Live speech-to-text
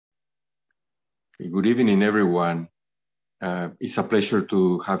Good evening, everyone. It's a pleasure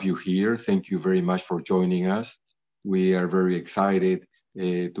to have you here. Thank you very much for joining us. We are very excited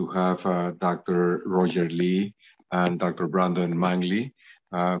to have Dr. Roger Lee and Dr. Brandon Manley,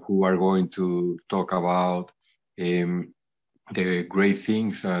 who are going to talk about the great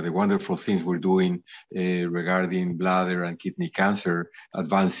things, the wonderful things we're doing regarding bladder and kidney cancer,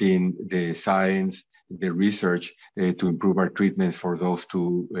 advancing the science, the research to improve our treatments for those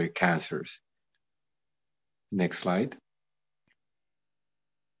two cancers. Next slide.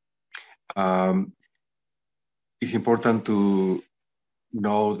 It's important to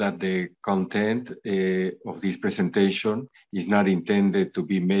know that the content of this presentation is not intended to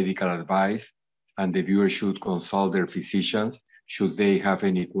be medical advice, and the viewer should consult their physicians should they have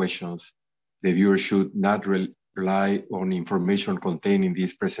any questions. The viewer should not rely on information contained in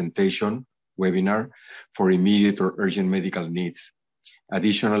this presentation webinar for immediate or urgent medical needs.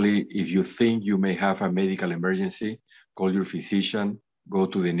 Additionally, if you think you may have a medical emergency, call your physician, go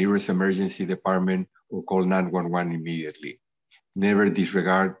to the nearest emergency department, or call 911 immediately. Never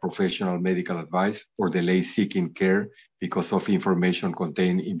disregard professional medical advice or delay seeking care because of information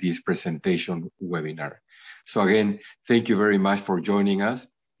contained in this presentation webinar. So again, thank you very much for joining us.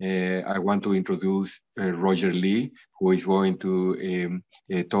 I want to introduce Roger Lee, who is going to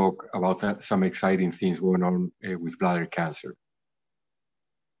talk about some exciting things going on with bladder cancer.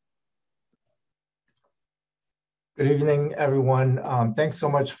 Good evening, everyone. Thanks so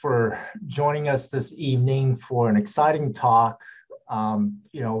much for joining us this evening for an exciting talk.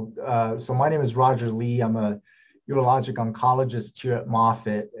 So my name is Roger Lee. I'm a urologic oncologist here at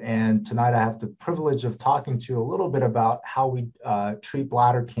Moffitt, and tonight I have the privilege of talking to you a little bit about how we treat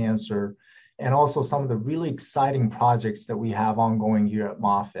bladder cancer and also some of the really exciting projects that we have ongoing here at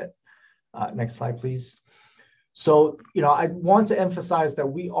Moffitt. Next slide, please. So, I want to emphasize that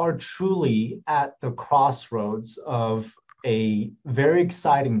we are truly at the crossroads of a very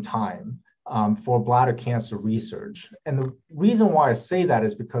exciting time for bladder cancer research. And the reason why I say that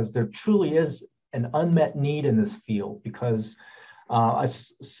is because there truly is an unmet need in this field, because I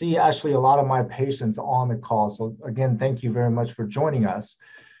see actually a lot of my patients on the call. So again, thank you very much for joining us.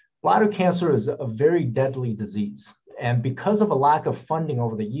 Bladder cancer is a very deadly disease. And because of a lack of funding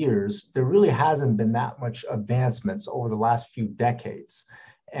over the years, there really hasn't been that much advancements over the last few decades.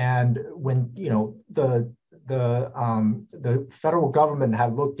 And when the federal government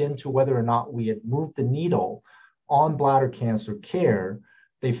had looked into whether or not we had moved the needle on bladder cancer care,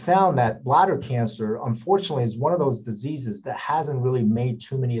 they found that bladder cancer, unfortunately, is one of those diseases that hasn't really made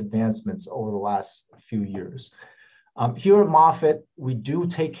too many advancements over the last few years. Here at Moffitt, we do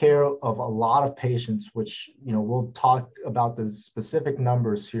take care of a lot of patients, which we'll talk about the specific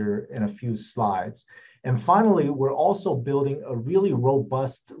numbers here in a few slides. And finally, we're also building a really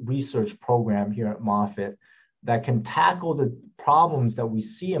robust research program here at Moffitt that can tackle the problems that we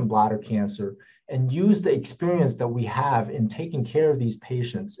see in bladder cancer and use the experience that we have in taking care of these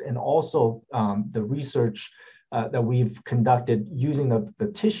patients, and also the research that we've conducted using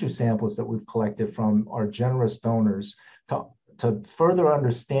the tissue samples that we've collected from our generous donors to further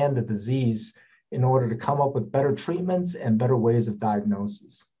understand the disease in order to come up with better treatments and better ways of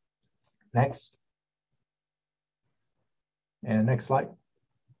diagnosis. Next. And next slide.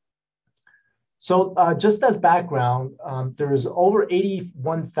 So just as background, there's over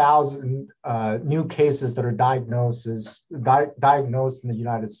 81,000 new cases that are diagnosed in the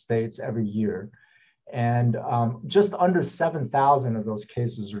United States every year. And just under 7,000 of those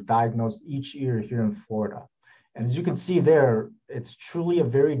cases are diagnosed each year here in Florida. And as you can see there, it's truly a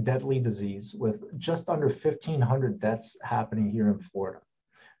very deadly disease with just under 1,500 deaths happening here in Florida.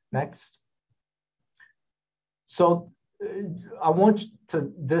 Next. So I want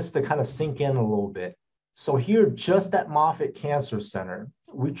this to kind of sink in a little bit. So here, just at Moffitt Cancer Center,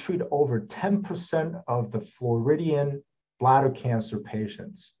 we treat over 10% of the Floridian bladder cancer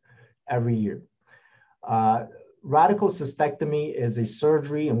patients every year. Radical cystectomy is a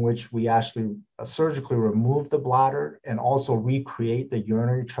surgery in which we actually surgically remove the bladder and also recreate the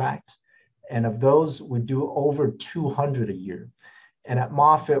urinary tract. And of those, we do over 200 a year. And at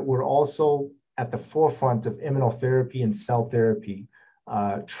Moffitt, we're also at the forefront of immunotherapy and cell therapy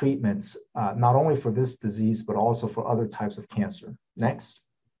treatments, not only for this disease, but also for other types of cancer. Next.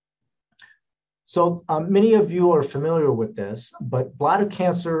 So many of you are familiar with this, but bladder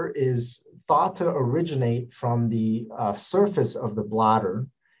cancer is thought to originate from the surface of the bladder.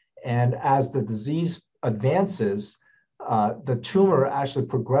 And as the disease advances, the tumor actually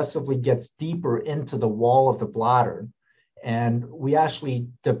progressively gets deeper into the wall of the bladder. And we actually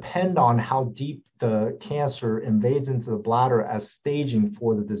depend on how deep the cancer invades into the bladder as staging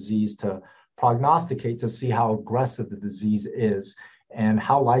for the disease to prognosticate to see how aggressive the disease is and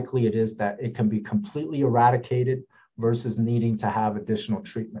how likely it is that it can be completely eradicated versus needing to have additional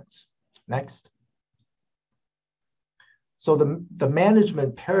treatments. Next. So the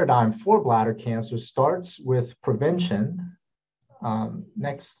management paradigm for bladder cancer starts with prevention,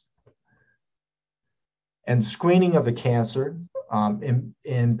 next, and screening of the cancer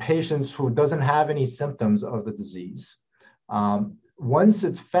in patients who doesn't have any symptoms of the disease. Once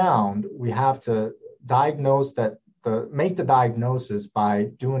it's found, we have to diagnose that, make the diagnosis by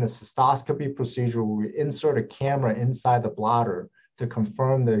doing a cystoscopy procedure where we insert a camera inside the bladder to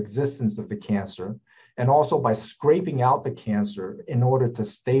confirm the existence of the cancer, and also by scraping out the cancer in order to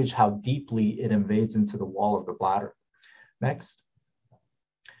stage how deeply it invades into the wall of the bladder. Next.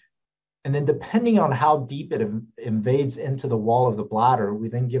 And then depending on how deep it invades into the wall of the bladder, we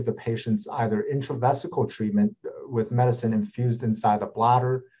then give the patients either intravesical treatment with medicine infused inside the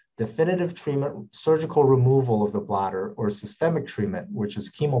bladder, definitive treatment, surgical removal of the bladder, or systemic treatment, which is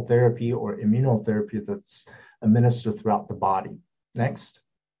chemotherapy or immunotherapy that's administered throughout the body. Next.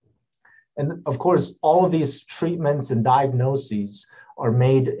 And of course, all of these treatments and diagnoses are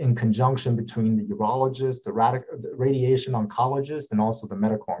made in conjunction between the urologist, the radiation oncologist, and also the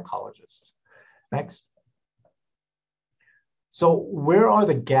medical oncologist. Next. So where are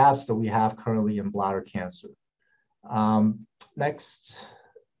the gaps that we have currently in bladder cancer? Next.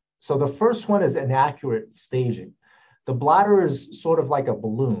 So the first one is inaccurate staging. The bladder is sort of like a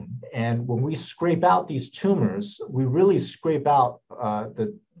balloon. And when we scrape out these tumors, we really scrape out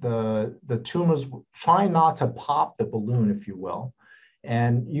the tumors, trying not to pop the balloon, if you will.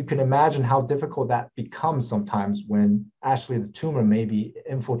 And you can imagine how difficult that becomes sometimes when actually the tumor may be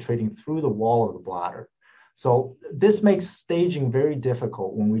infiltrating through the wall of the bladder. So this makes staging very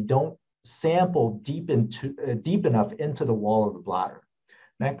difficult when we don't sample deep enough into the wall of the bladder.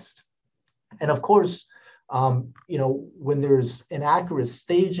 Next. And of course, when there's inaccurate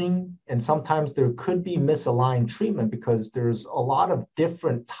staging, and sometimes there could be misaligned treatment because there's a lot of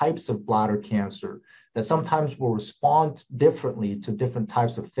different types of bladder cancer that sometimes will respond differently to different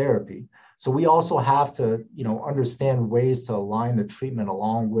types of therapy. So we also have to, understand ways to align the treatment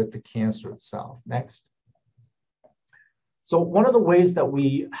along with the cancer itself. Next. So one of the ways that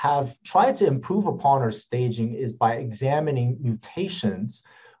we have tried to improve upon our staging is by examining mutations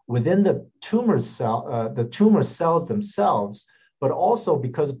within the tumor cells themselves, but also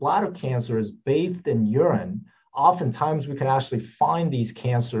because bladder cancer is bathed in urine, oftentimes we can actually find these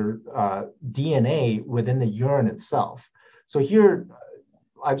cancer DNA within the urine itself. So here,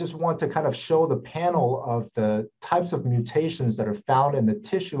 I just want to kind of show the panel of the types of mutations that are found in the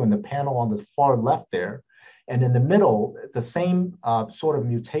tissue in the panel on the far left there. And in the middle, the same sort of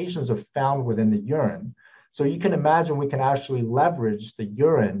mutations are found within the urine. So you can imagine we can actually leverage the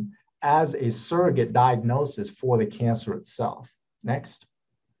urine as a surrogate diagnosis for the cancer itself. Next.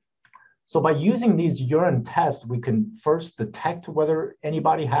 So by using these urine tests, we can first detect whether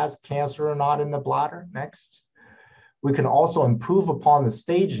anybody has cancer or not in the bladder. Next. We can also improve upon the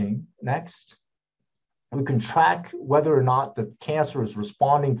staging. Next. We can track whether or not the cancer is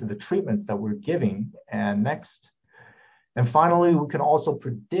responding to the treatments that we're giving. And next. And finally, we can also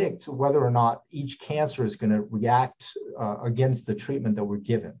predict whether or not each cancer is going to react against the treatment that we're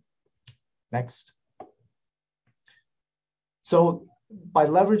given. Next. So by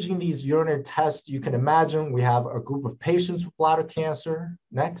leveraging these urinary tests, you can imagine we have a group of patients with bladder cancer.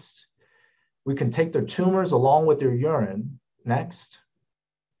 Next. We can take their tumors along with their urine. Next.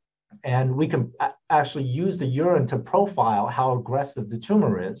 And we can actually use the urine to profile how aggressive the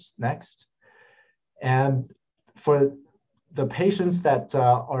tumor is. Next. And for the patients that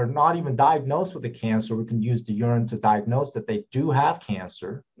are not even diagnosed with the cancer, we can use the urine to diagnose that they do have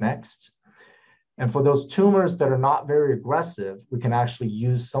cancer. Next. And for those tumors that are not very aggressive, we can actually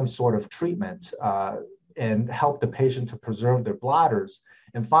use some sort of treatment and help the patient to preserve their bladders.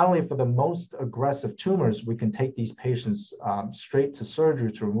 And finally, for the most aggressive tumors, we can take these patients straight to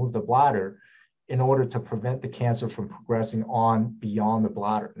surgery to remove the bladder in order to prevent the cancer from progressing on beyond the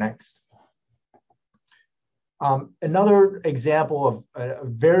bladder. Next. Another example of a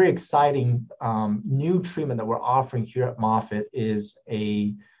very exciting new treatment that we're offering here at Moffitt is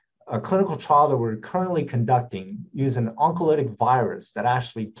a clinical trial that we're currently conducting using an oncolytic virus that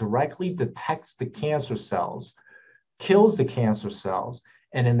actually directly detects the cancer cells, kills the cancer cells,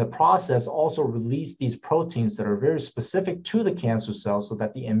 and in the process also release these proteins that are very specific to the cancer cells so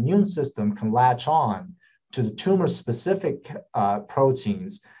that the immune system can latch on to the tumor-specific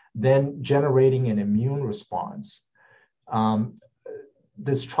proteins, then generating an immune response.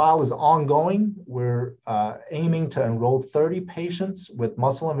 this trial is ongoing. We're aiming to enroll 30 patients with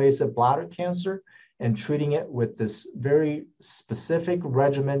muscle-invasive bladder cancer and treating it with this very specific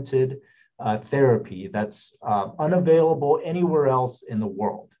regimented therapy that's unavailable anywhere else in the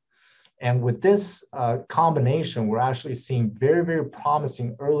world. And with this combination, we're actually seeing very, very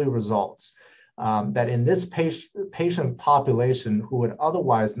promising early results that in this patient population who would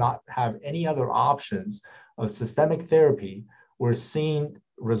otherwise not have any other options of systemic therapy, we're seeing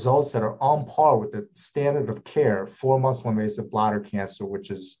results that are on par with the standard of care for muscle-invasive bladder cancer,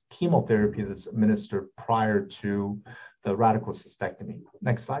 which is chemotherapy that's administered prior to the radical cystectomy.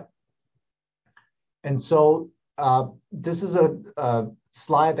 Next slide. And so this is a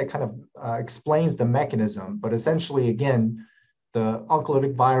slide that kind of explains the mechanism, but essentially, again, the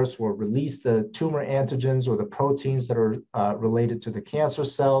oncolytic virus will release the tumor antigens or the proteins that are related to the cancer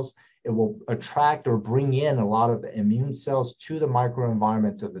cells. It will attract or bring in a lot of the immune cells to the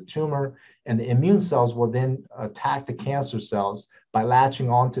microenvironment of the tumor, and the immune cells will then attack the cancer cells by latching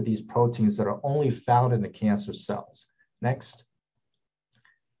onto these proteins that are only found in the cancer cells. Next.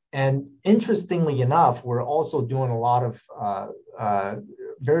 And interestingly enough, we're also doing a lot of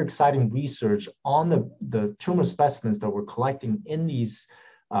very exciting research on the tumor specimens that we're collecting in these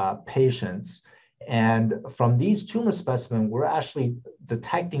patients. And from these tumor specimens, we're actually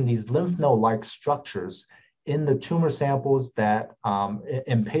detecting these lymph node-like structures in the tumor samples that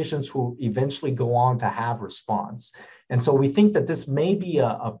in patients who eventually go on to have response. And so we think that this may be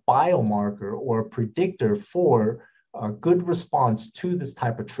a biomarker or a predictor for a good response to this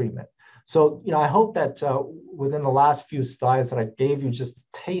type of treatment. So, I hope that within the last few slides that I gave you just a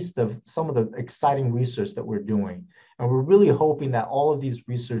taste of some of the exciting research that we're doing. And we're really hoping that all of these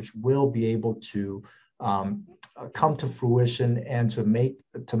research will be able to come to fruition and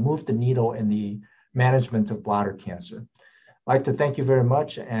to move the needle in the management of bladder cancer. I'd like to thank you very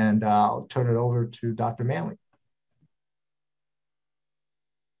much, and I'll turn it over to Dr. Manley.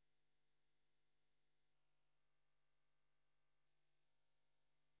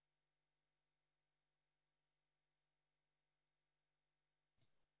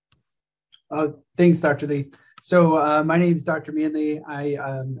 Thanks, Dr. Lee. So my name is Dr. Manley. I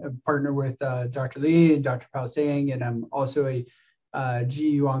am a partner with Dr. Lee and Dr. Pow-Sang, and I'm also a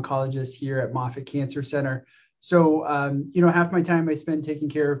GU oncologist here at Moffitt Cancer Center. So, half my time I spend taking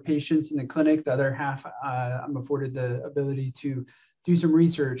care of patients in the clinic. The other half, I'm afforded the ability to do some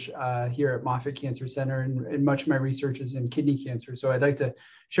research here at Moffitt Cancer Center, and much of my research is in kidney cancer. So I'd like to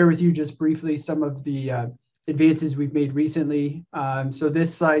share with you just briefly some of the advances we've made recently. So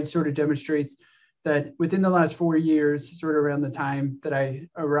this slide sort of demonstrates that within the last 4 years, sort of around the time that I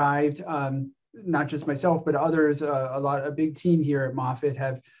arrived, not just myself, but others, a big team here at Moffitt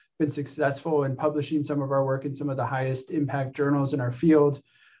have been successful in publishing some of our work in some of the highest impact journals in our field.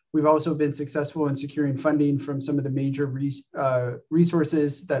 We've also been successful in securing funding from some of the major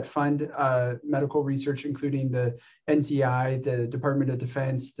resources that fund medical research, including the NCI, the Department of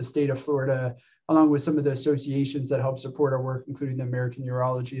Defense, the state of Florida, along with some of the associations that help support our work, including the American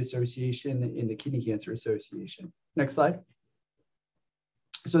Urology Association and the Kidney Cancer Association. Next slide.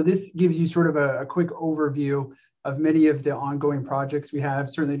 So this gives you sort of a quick overview of many of the ongoing projects we have.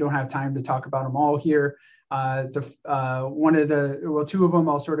 Certainly don't have time to talk about them all here. Two of them,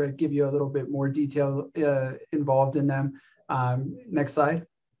 I'll sort of give you a little bit more detail involved in them. Next slide.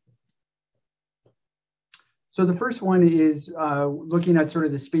 So the first one is looking at sort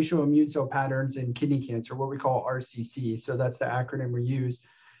of the spatial immune cell patterns in kidney cancer, what we call RCC. So that's the acronym we use.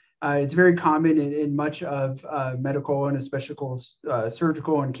 It's very common in much of medical and especially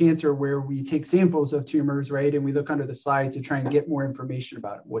surgical and cancer, where we take samples of tumors, right? And we look under the slide to try and get more information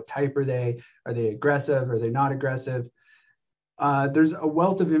about it. What type are they? Are they aggressive? Are they not aggressive? There's a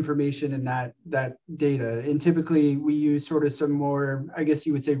wealth of information in that data. And typically we use sort of some more, I guess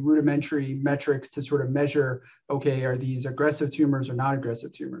you would say, rudimentary metrics to sort of measure, okay, are these aggressive tumors or not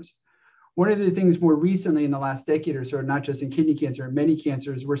aggressive tumors? One of the things more recently in the last decade or so, not just in kidney cancer, in many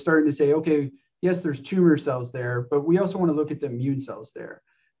cancers, we're starting to say, okay, yes, there's tumor cells there, but we also want to look at the immune cells there.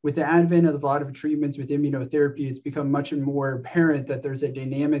 With the advent of a lot of treatments with immunotherapy, it's become much more apparent that there's a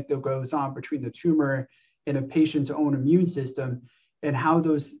dynamic that goes on between the tumor and a patient's own immune system, and how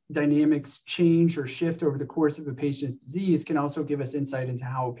those dynamics change or shift over the course of a patient's disease can also give us insight into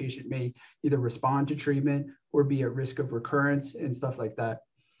how a patient may either respond to treatment or be at risk of recurrence and stuff like that.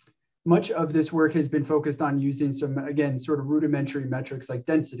 Much of this work has been focused on using some, again, sort of rudimentary metrics like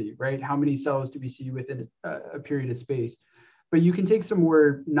density, right? How many cells do we see within a period of space? But you can take some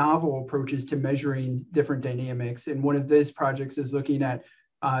more novel approaches to measuring different dynamics. And one of these projects is looking at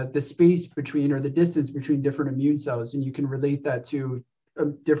the space between, or the distance between, different immune cells. And you can relate that to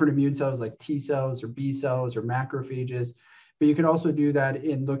different immune cells like T cells or B cells or macrophages. But you can also do that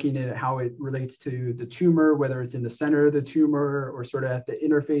in looking at how it relates to the tumor, whether it's in the center of the tumor or sort of at the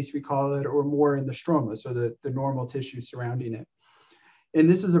interface, we call it, or more in the stroma, so the normal tissue surrounding it. And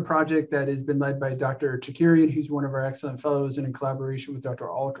this is a project that has been led by Dr. Chakirian, who's one of our excellent fellows, and in collaboration with Dr.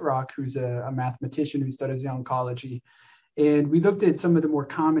 Altrock, who's a mathematician who studies oncology. And we looked at some of the more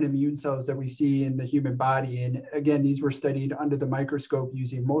common immune cells that we see in the human body. And again, these were studied under the microscope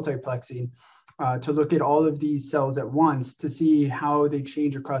using multiplexing to look at all of these cells at once to see how they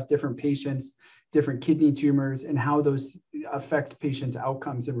change across different patients, different kidney tumors, and how those affect patients'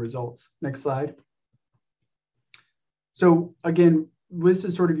 outcomes and results. Next slide. So again, this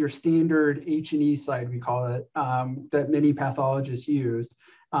is sort of your standard H&E slide, we call it, that many pathologists used.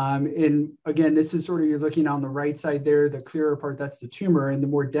 And again, this is sort of, you're looking on the right side there, the clearer part, that's the tumor, and the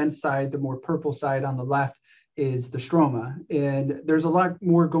more dense side, the more purple side on the left is the stroma. And there's a lot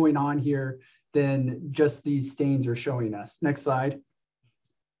more going on here than just these stains are showing us. Next slide.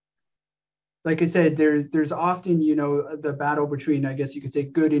 Like I said, there's often, you know, the battle between, I guess you could say,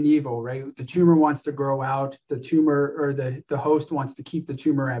 good and evil, right? The tumor wants to grow out, the tumor or the host wants to keep the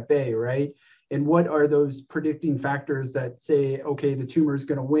tumor at bay, right? And what are those predicting factors that say, okay, the tumor is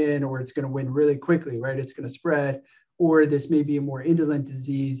going to win, or it's going to win really quickly, right? It's going to spread, or this may be a more indolent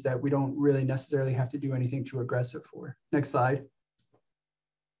disease that we don't really necessarily have to do anything too aggressive for. Next slide.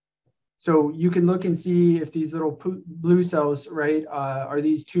 So you can look and see if these little blue cells, right, are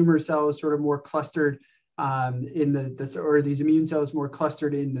these tumor cells sort of more clustered in or these immune cells more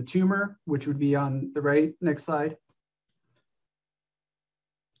clustered in the tumor, which would be on the right. Next slide.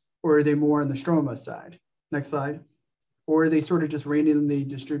 Or are they more on the stroma side? Next slide. Or are they sort of just randomly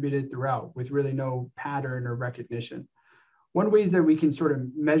distributed throughout with really no pattern or recognition? One ways that we can sort of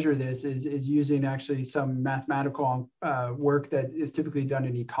measure this is using actually some mathematical work that is typically done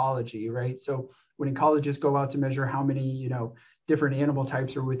in ecology, right? So when ecologists go out to measure how many, you know, different animal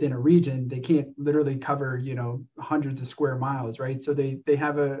types are within a region, they can't literally cover, you know, hundreds of square miles, right? So they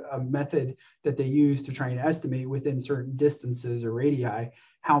have a method that they use to try and estimate within certain distances or radii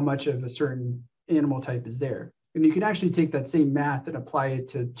how much of a certain animal type is there. And you can actually take that same math and apply it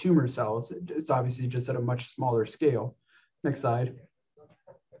to tumor cells. It's obviously just at a much smaller scale. Next slide.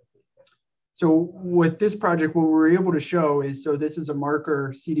 So with this project, what we're able to show is, so this is a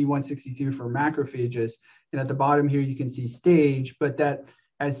marker CD163 for macrophages. And at the bottom here, you can see stage, but that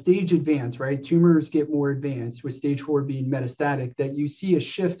as stage advance, right, tumors get more advanced, with stage 4 being metastatic, that you see a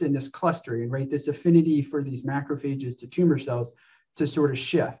shift in this clustering, right, this affinity for these macrophages to tumor cells to sort of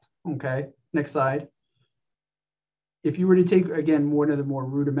shift, okay? Next slide. If you were to take, again, one of the more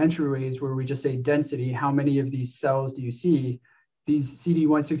rudimentary ways where we just say density, how many of these cells do you see? These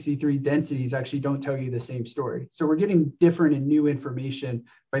CD163 densities actually don't tell you the same story. So we're getting different and new information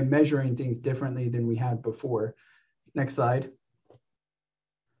by measuring things differently than we had before. Next slide.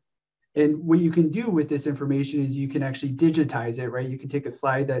 And what you can do with this information is you can actually digitize it, right? You can take a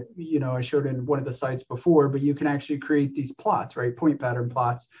slide that, you know, I showed in one of the slides before, but you can actually create these plots, right? Point pattern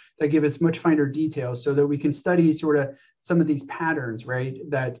plots that give us much finer details so that we can study sort of some of these patterns, right?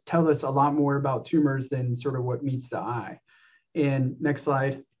 That tell us a lot more about tumors than sort of what meets the eye. And next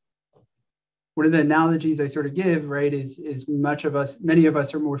slide. One of the analogies I sort of give, right, is many of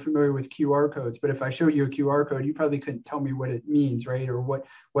us are more familiar with QR codes, but if I show you a QR code, you probably couldn't tell me what it means, right, or what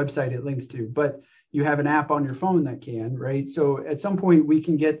website it links to, but you have an app on your phone that can, right? So at some point we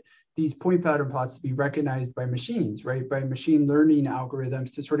can get these point pattern plots to be recognized by machines, right, by machine learning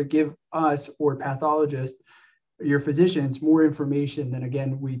algorithms to sort of give us, or pathologists, your physicians, more information than,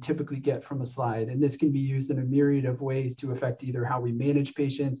 again, we typically get from a slide. And this can be used in a myriad of ways to affect either how we manage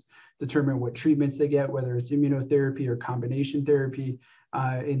patients, determine what treatments they get, whether it's immunotherapy or combination therapy.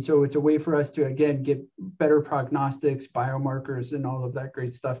 And so it's a way for us to, again, get better prognostics, biomarkers, and all of that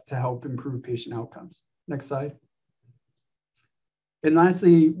great stuff to help improve patient outcomes. Next slide. And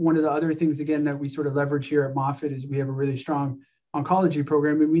lastly, one of the other things, again, that we sort of leverage here at Moffitt is we have a really strong oncology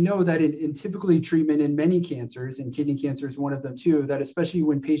program. And we know that in typically treatment in many cancers, and kidney cancer is one of them too, that especially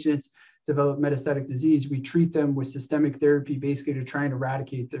when patients develop metastatic disease, we treat them with systemic therapy basically to try and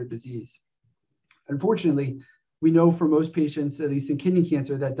eradicate their disease. Unfortunately, we know for most patients, at least in kidney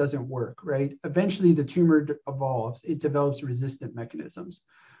cancer, that doesn't work, right? Eventually the tumor evolves, it develops resistant mechanisms.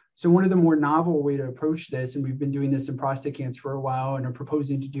 So one of the more novel way to approach this, and we've been doing this in prostate cancer for a while and are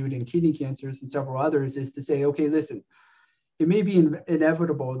proposing to do it in kidney cancers and several others, is to say, okay, listen, it may be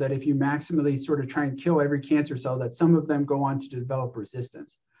inevitable that if you maximally sort of try and kill every cancer cell, that some of them go on to develop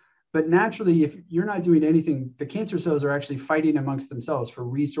resistance. But naturally, if you're not doing anything, the cancer cells are actually fighting amongst themselves for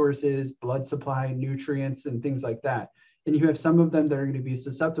resources, blood supply, nutrients, and things like that. And you have some of them that are going to be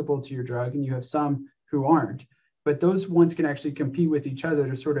susceptible to your drug, and you have some who aren't. But those ones can actually compete with each other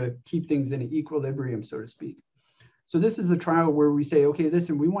to sort of keep things in equilibrium, so to speak. So this is a trial where we say, okay,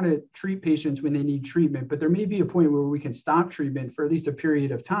 listen, we want to treat patients when they need treatment, but there may be a point where we can stop treatment for at least a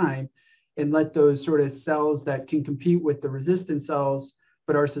period of time and let those sort of cells that can compete with the resistant cells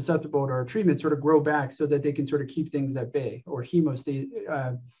but are susceptible to our treatment sort of grow back so that they can sort of keep things at bay, or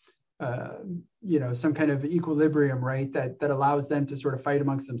some kind of equilibrium, right? That allows them to sort of fight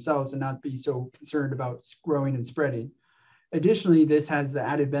amongst themselves and not be so concerned about growing and spreading. Additionally, this has the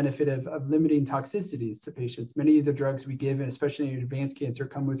added benefit of limiting toxicities to patients. Many of the drugs we give, and especially in advanced cancer,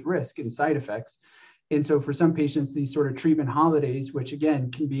 come with risk and side effects. And so for some patients, these sort of treatment holidays, which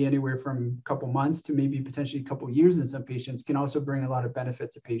again, can be anywhere from a couple months to maybe potentially a couple years in some patients, can also bring a lot of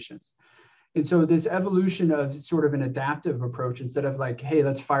benefit to patients. And so this evolution of sort of an adaptive approach, instead of like, hey,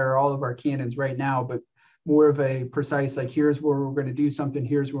 let's fire all of our cannons right now, but more of a precise, like, here's where we're going to do something,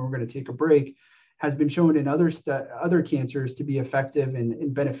 here's where we're going to take a break, has been shown in other cancers to be effective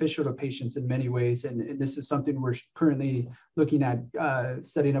and beneficial to patients in many ways. And this is something we're currently looking at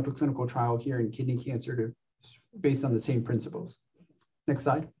setting up a clinical trial here in kidney cancer based on the same principles. Next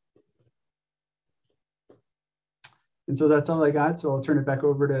slide. And so that's all I got. So I'll turn it back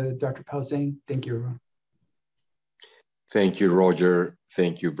over to Dr. Pow-Sang. Thank you, everyone. Thank you, Roger.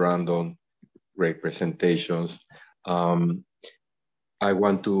 Thank you, Brandon. Great presentations. I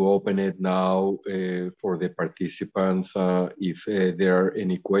want to open it now for the participants if there are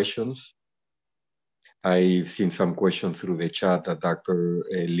any questions. I've seen some questions through the chat that Dr.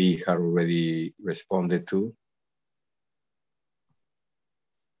 Lee had already responded to.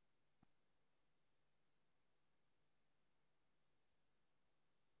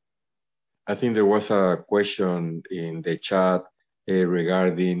 I think there was a question in the chat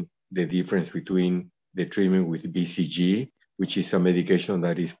regarding the difference between the treatment with BCG, which is a medication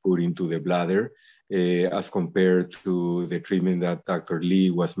that is put into the bladder, as compared to the treatment that Dr. Lee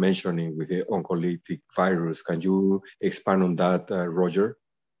was mentioning with the oncolytic virus. Can you expand on that, Roger?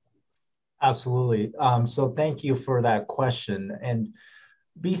 Absolutely. So thank you for that question. And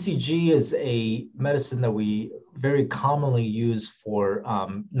BCG is a medicine that we very commonly use for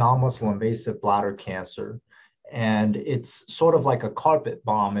non-muscle invasive bladder cancer. And it's sort of like a carpet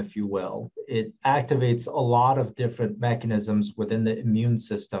bomb, if you will. It activates a lot of different mechanisms within the immune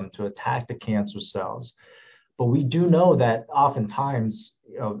system to attack the cancer cells. But we do know that oftentimes,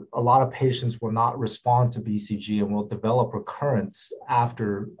 a lot of patients will not respond to BCG and will develop recurrence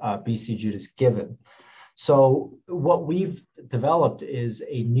after BCG is given. So what we've developed is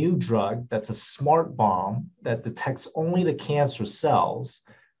a new drug that's a smart bomb that detects only the cancer cells,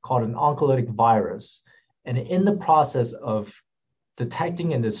 called an oncolytic virus. And in the process of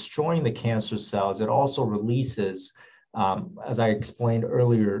detecting and destroying the cancer cells, it also releases, as I explained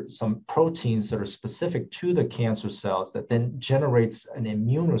earlier, some proteins that are specific to the cancer cells that then generates an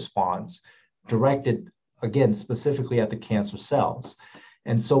immune response directed, again, specifically at the cancer cells.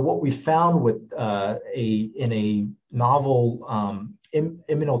 And so what we found with in a novel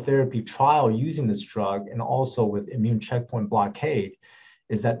immunotherapy trial using this drug, and also with immune checkpoint blockade,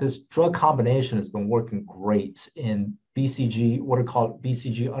 is that this drug combination has been working great in BCG, what are called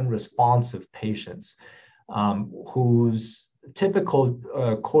BCG unresponsive patients, whose typical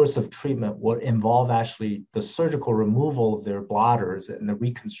course of treatment would involve actually the surgical removal of their bladders and the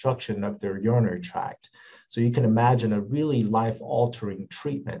reconstruction of their urinary tract. So you can imagine a really life-altering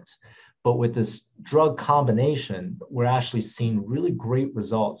treatment. But with this drug combination, we're actually seeing really great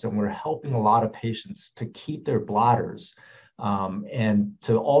results, and we're helping a lot of patients to keep their bladders and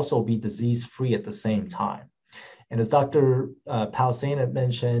to also be disease-free at the same time. And as Dr. Pow-Sang had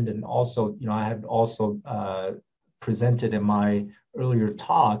mentioned, and also, I had also presented in my earlier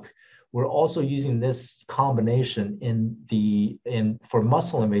talk, we're also using this combination for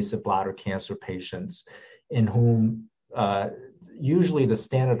muscle invasive bladder cancer patients, in whom usually the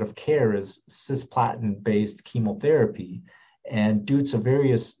standard of care is cisplatin-based chemotherapy. And due to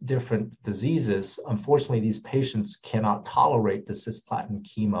various different diseases, unfortunately, these patients cannot tolerate the cisplatin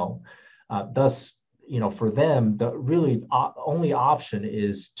chemo. Thus, for them, the really only option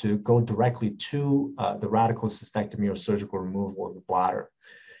is to go directly to the radical cystectomy or surgical removal of the bladder.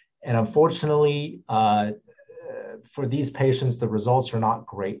 And unfortunately, for these patients, the results are not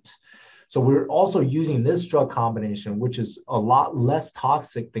great. So we're also using this drug combination, which is a lot less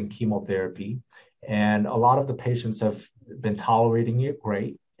toxic than chemotherapy. And a lot of the patients have been tolerating it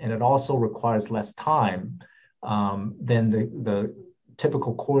great. And it also requires less time than the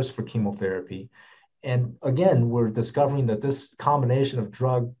typical course for chemotherapy. And again, we're discovering that this combination of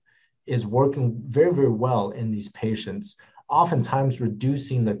drug is working very, very well in these patients, oftentimes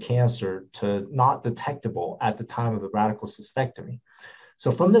reducing the cancer to not detectable at the time of the radical cystectomy.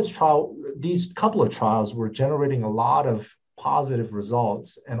 So from this trial, these couple of trials were generating a lot of positive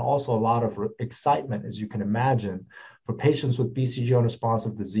results and also a lot of excitement, as you can imagine, for patients with BCG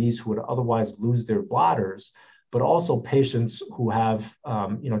unresponsive disease who would otherwise lose their bladders, but also patients who have,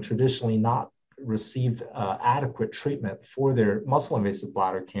 traditionally not received adequate treatment for their muscle invasive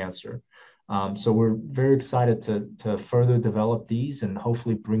bladder cancer. So we're very excited to further develop these and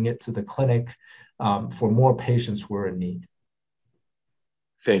hopefully bring it to the clinic for more patients who are in need.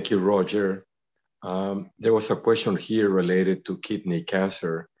 Thank you, Roger. There was a question here related to kidney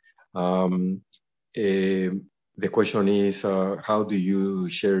cancer. The question is, how do you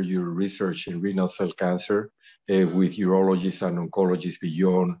share your research in renal cell cancer with urologists and oncologists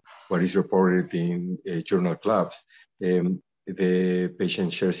beyond what is reported in journal clubs? The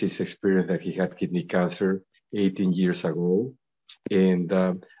patient shares his experience that he had kidney cancer 18 years ago and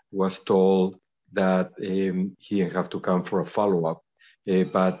was told that he didn't have to come for a follow-up.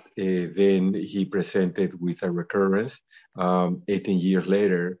 But then he presented with a recurrence 18 years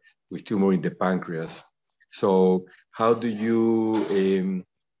later with tumor in the pancreas. So how do you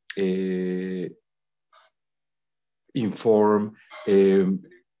inform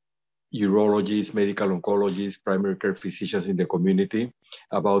urologists, medical oncologists, primary care physicians in the community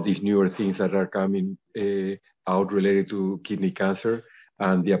about these newer things that are coming out related to kidney cancer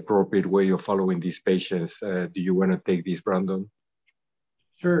and the appropriate way of following these patients? Do you want to take this, Brandon?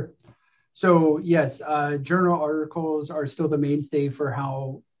 Sure. So yes, journal articles are still the mainstay for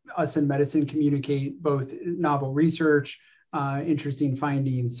how us in medicine communicate both novel research, interesting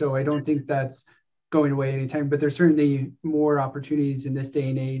findings. So I don't think that's going away anytime, but there's certainly more opportunities in this day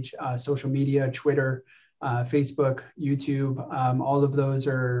and age. Social media, Twitter, Facebook, YouTube, all of those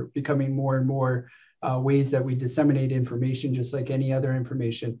are becoming more and more ways that we disseminate information, just like any other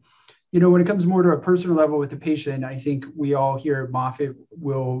information. When it comes more to a personal level with the patient, I think we all here at Moffitt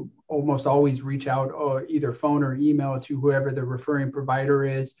will almost always reach out or either phone or email to whoever the referring provider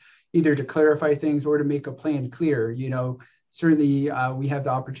is, either to clarify things or to make a plan clear. Certainly we have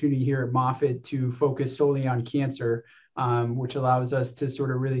the opportunity here at Moffitt to focus solely on cancer, which allows us to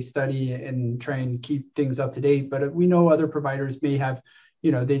sort of really study and try and keep things up to date. But we know other providers may have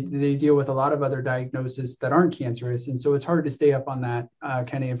they deal with a lot of other diagnoses that aren't cancerous. And so it's hard to stay up on that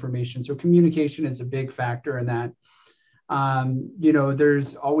kind of information. So communication is a big factor in that.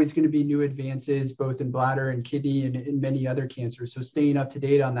 There's always going to be new advances, both in bladder and kidney and in many other cancers. So staying up to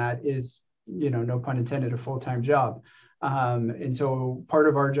date on that is, no pun intended, a full-time job. And so part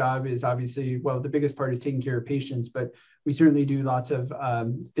of our job is obviously, the biggest part is taking care of patients, but we certainly do lots of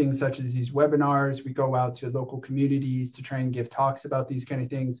things such as these webinars. We go out to local communities to try and give talks about these kind of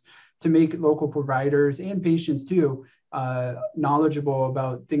things to make local providers and patients too knowledgeable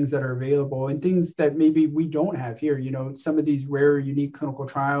about things that are available and things that maybe we don't have here. Some of these rare, unique clinical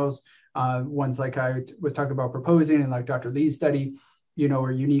trials, ones like I was talking about proposing and like Dr. Lee's study,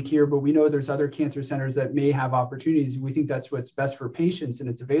 are unique here, but we know there's other cancer centers that may have opportunities. We think that's what's best for patients and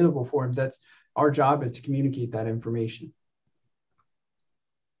it's available for them. That's our job, is to communicate that information.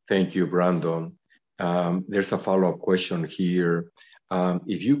 Thank you, Brandon. There's a follow-up question here.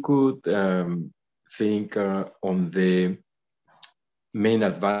 If you could think on the main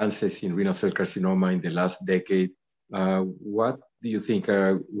advances in renal cell carcinoma in the last decade, what do you think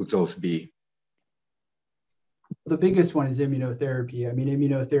would those be? The biggest one is immunotherapy. I mean,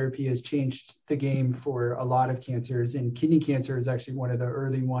 immunotherapy has changed the game for a lot of cancers, and kidney cancer is actually one of the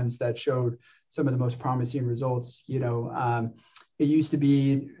early ones that showed some of the most promising results. It used to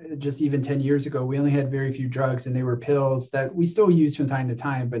be just even 10 years ago, we only had very few drugs and they were pills that we still use from time to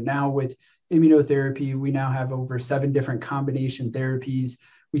time. But now with immunotherapy, we now have over 7 different combination therapies.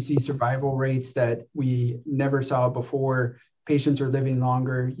 We see survival rates that we never saw before. Patients are living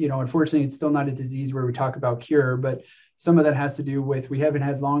longer. Unfortunately, it's still not a disease where we talk about cure, but some of that has to do with we haven't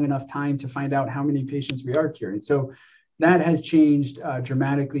had long enough time to find out how many patients we are curing. So that has changed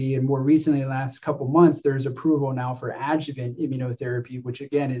dramatically. And more recently, the last couple of months, there's approval now for adjuvant immunotherapy, which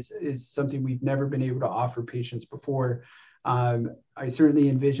again is something we've never been able to offer patients before. I certainly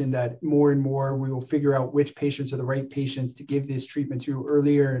envision that more and more we will figure out which patients are the right patients to give this treatment to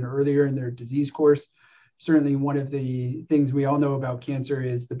earlier and earlier in their disease course. Certainly one of the things we all know about cancer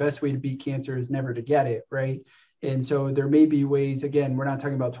is the best way to beat cancer is never to get it, right? And so there may be ways, again, we're not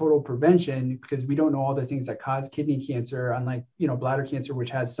talking about total prevention because we don't know all the things that cause kidney cancer, unlike, bladder cancer,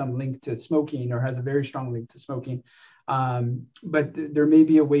 which has some link to smoking or has a very strong link to smoking. But there may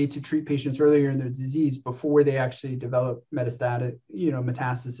be a way to treat patients earlier in their disease before they actually develop metastatic,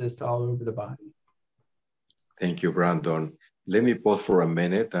 metastasis to all over the body. Thank you, Brandon. Let me pause for a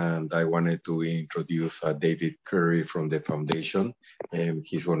minute, and I wanted to introduce David Curry from the foundation.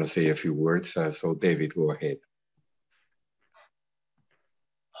 He's going to say a few words. So David, go ahead.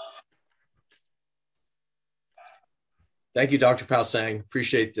 Thank you, Dr. Pow-Sang.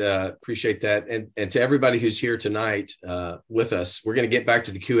 Appreciate that. And to everybody who's here tonight with us, we're going to get back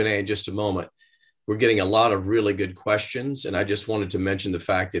to the Q&A in just a moment. We're getting a lot of really good questions, and I just wanted to mention the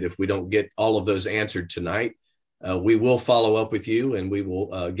fact that if we don't get all of those answered tonight, we will follow up with you, and we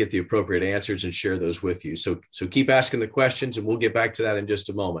will get the appropriate answers and share those with you. So keep asking the questions, and we'll get back to that in just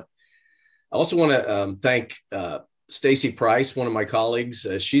a moment. I also want to thank Stacy Price, one of my colleagues.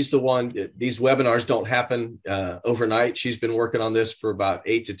 She's the one, these webinars don't happen overnight. She's been working on this for about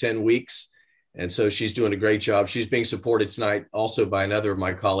 8 to 10 weeks. And so she's doing a great job. She's being supported tonight also by another of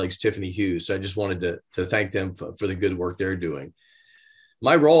my colleagues, Tiffany Hughes. So I just wanted to thank them for the good work they're doing.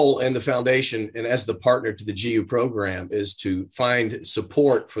 My role in the foundation and as the partner to the GU program is to find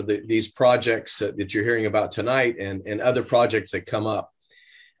support for these projects that you're hearing about tonight and other projects that come up.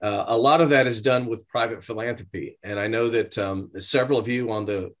 A lot of that is done with private philanthropy. And I know that several of you on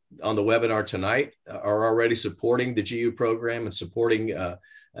the webinar tonight are already supporting the GU program and supporting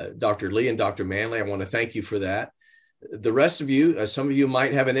Dr. Lee and Dr. Manley. I want to thank you for that. The rest of you, some of you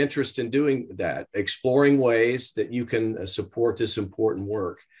might have an interest in doing that, exploring ways that you can support this important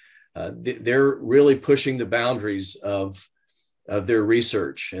work. They're really pushing the boundaries of their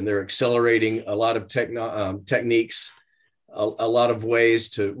research, and they're accelerating a lot of techniques, a lot of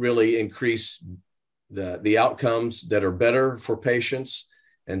ways to really increase the outcomes that are better for patients.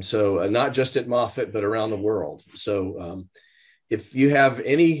 And so not just at Moffitt, but around the world. So if you have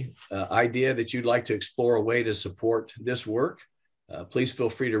any idea that you'd like to explore a way to support this work, please feel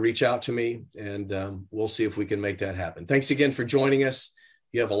free to reach out to me, and we'll see if we can make that happen. Thanks again for joining us.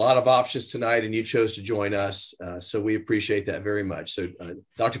 You have a lot of options tonight, and you chose to join us. So we appreciate that very much. So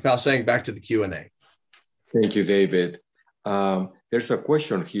Dr. Pow-Sang, back to the Q&A. Thank you, David. There's a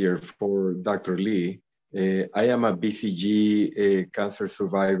question here for Dr. Lee. I am a BCG cancer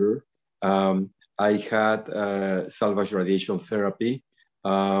survivor. I had salvage radiation therapy.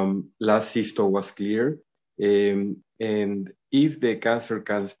 Last cysto was clear. And if the cancer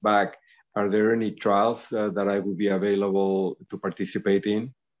comes back, are there any trials that I would be available to participate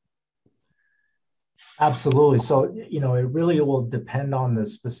in? Absolutely. So, it really will depend on the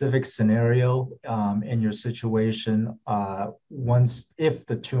specific scenario in your situation if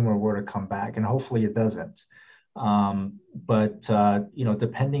the tumor were to come back, and hopefully it doesn't. But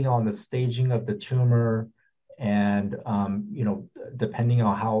depending on the staging of the tumor and, depending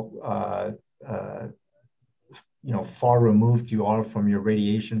on how, far removed you are from your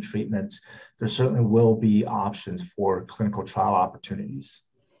radiation treatment, there certainly will be options for clinical trial opportunities.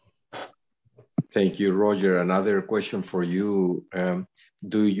 Thank you, Roger. Another question for you.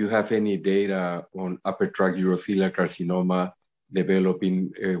 Do you have any data on upper tract urothelial carcinoma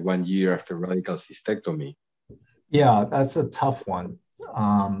developing 1 year after radical cystectomy? Yeah, that's a tough one.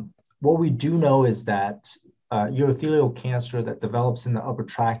 What we do know is that urothelial cancer that develops in the upper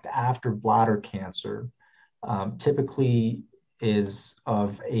tract after bladder cancer typically is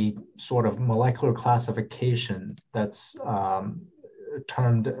of a sort of molecular classification that's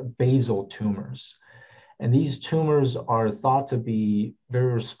termed basal tumors. And these tumors are thought to be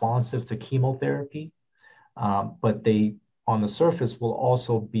very responsive to chemotherapy, but they, on the surface, will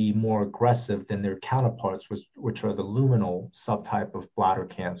also be more aggressive than their counterparts, which are the luminal subtype of bladder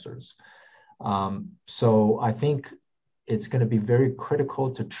cancers. So I think it's going to be very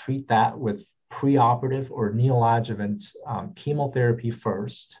critical to treat that with preoperative or neoadjuvant chemotherapy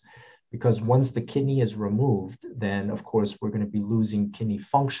first, because once the kidney is removed, then of course we're going to be losing kidney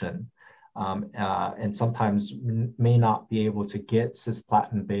function, and sometimes may not be able to get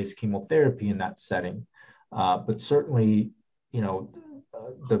cisplatin-based chemotherapy in that setting. But certainly, the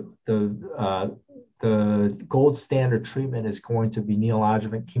gold standard treatment is going to be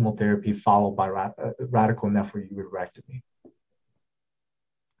neoadjuvant chemotherapy followed by radical nephroureterectomy.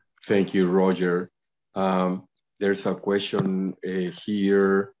 Thank you, Roger. There's a question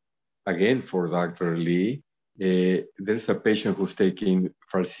here again for Dr. Lee. There's a patient who's taking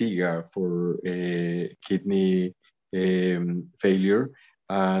Farxiga for kidney failure.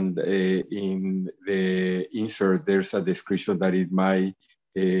 And in the insert, there's a description that it might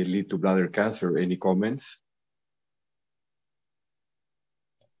lead to bladder cancer. Any comments?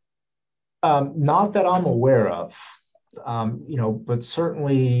 Not that I'm aware of, but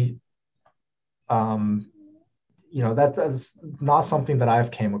certainly, that's not something that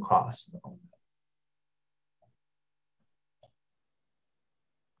I've came across.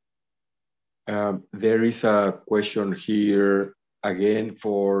 There is a question here again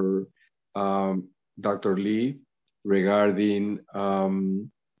for Dr. Lee regarding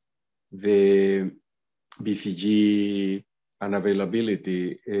the BCG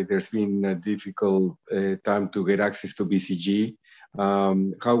unavailability. There's been a difficult time to get access to BCG.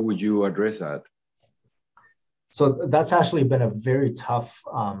 How would you address that? So that's actually been a very tough,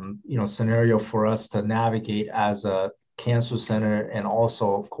 scenario for us to navigate as a cancer center, and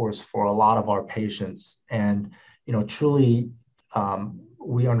also, of course, for a lot of our patients. And truly,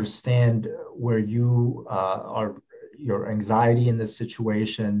 we understand where you your anxiety in this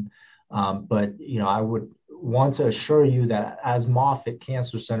situation. But I would want to assure you that as Moffitt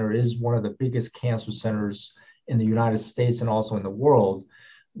Cancer Center is one of the biggest cancer centers in the United States and also in the world,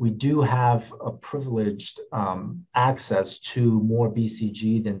 we do have a privileged access to more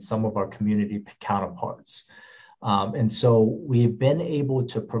BCG than some of our community counterparts. And so we've been able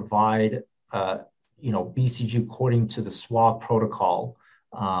to provide, BCG according to the SWAP protocol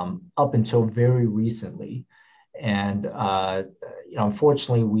up until very recently. And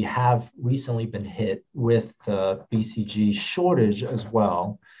unfortunately, we have recently been hit with the BCG shortage as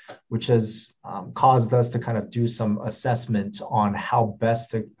well, which has caused us to kind of do some assessment on how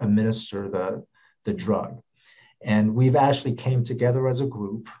best to administer the drug. And we've actually came together as a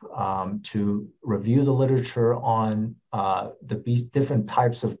group to review the literature on the different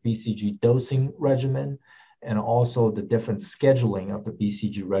types of BCG dosing regimen, and also the different scheduling of the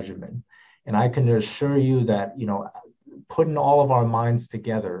BCG regimen. And I can assure you that, putting all of our minds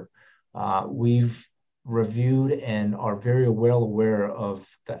together, we've reviewed and are very well aware of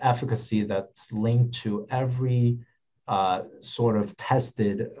the efficacy that's linked to every sort of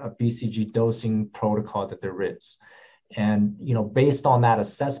tested BCG dosing protocol that there is. And, based on that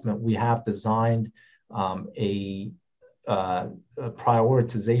assessment, we have designed a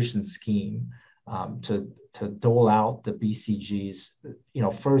prioritization scheme to dole out the BCGs,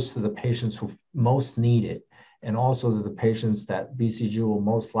 first to the patients who most need it, and also to the patients that BCG will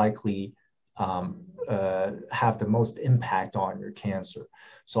most likely have the most impact on your cancer.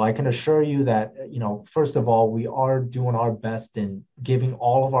 So I can assure you that, first of all, we are doing our best in giving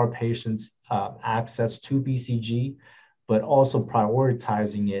all of our patients access to BCG, but also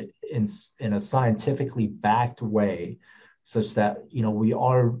prioritizing it in a scientifically backed way, such that, we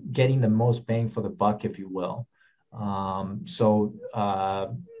are getting the most bang for the buck, if you will.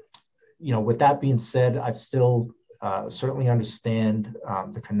 With that being said, I still certainly understand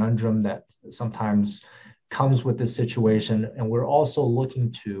the conundrum that sometimes comes with this situation. And we're also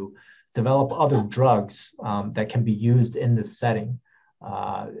looking to develop other drugs that can be used in this setting,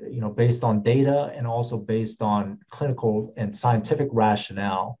 based on data and also based on clinical and scientific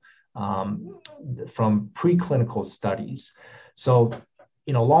rationale from preclinical studies. So,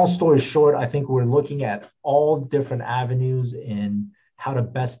 long story short, I think we're looking at all different avenues in how to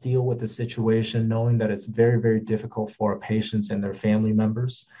best deal with the situation, knowing that it's very, very difficult for our patients and their family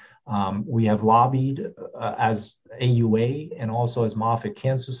members. We have lobbied as AUA and also as Moffitt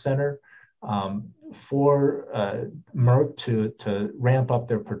Cancer Center for Merck to ramp up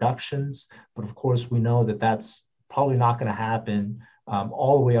their productions. But of course, we know that that's probably not going to happen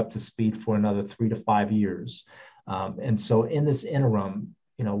all the way up to speed for another 3 to 5 years. And so in this interim,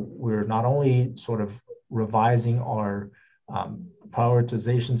 we're not only sort of revising our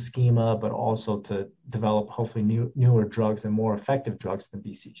prioritization schema, but also to develop hopefully newer drugs and more effective drugs than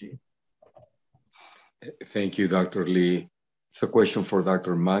BCG. Thank you, Dr. Lee. It's a question for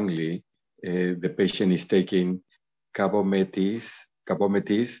Dr. Manley. The patient is taking Cabometyx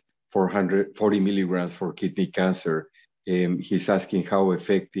 440 milligrams for kidney cancer. He's asking, how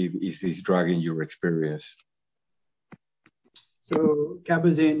effective is this drug in your experience? So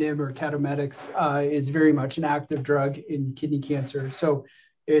cabozantinib or Cabometyx is very much an active drug in kidney cancer. So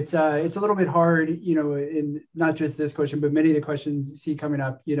it's a little bit hard, in not just this question, but many of the questions you see coming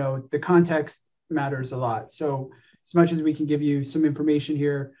up, the context matters a lot. So as much as we can give you some information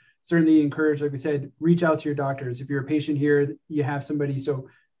here, certainly encourage, like we said, reach out to your doctors. If you're a patient here, you have somebody, so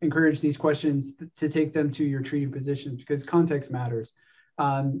encourage these questions to take them to your treating physician, because context matters.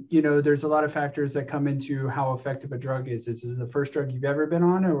 There's a lot of factors that come into how effective a drug is. Is it the first drug you've ever been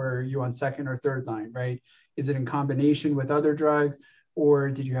on, or are you on second or third line, right? Is it in combination with other drugs, or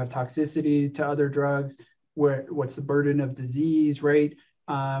did you have toxicity to other drugs? What's the burden of disease, right?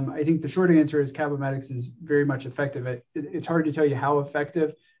 I think the short answer is Cabometyx is very much effective. It's hard to tell you how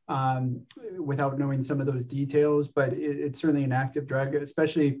effective without knowing some of those details, but it's certainly an active drug,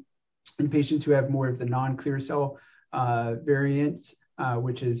 especially In patients who have more of the non-clear cell variant,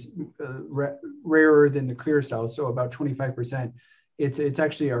 which is rarer than the clear cell, so about 25%, it's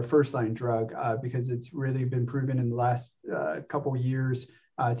actually our first-line drug because it's really been proven in the last couple of years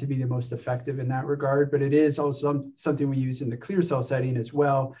to be the most effective in that regard. But it is also something we use in the clear cell setting as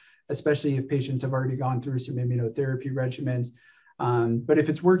well, especially if patients have already gone through some immunotherapy regimens. But if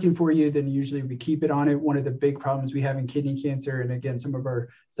it's working for you, then usually we keep it on it. One of the big problems we have in kidney cancer, and again, some of our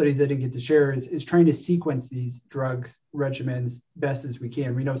studies I didn't get to share, is trying to sequence these drugs regimens best as we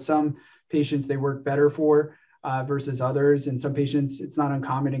can. We know some patients they work better for versus others. And some patients, it's not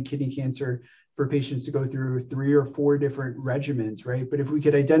uncommon in kidney cancer for patients to go through 3 or 4 different regimens, right? But if we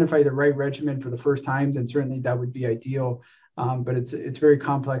could identify the right regimen for the first time, then certainly that would be ideal. But it's very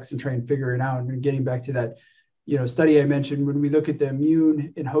complex and trying to figure it out. And getting back to that, study I mentioned, when we look at the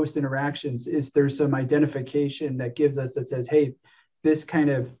immune and host interactions, there's some identification that gives us that says, hey, this kind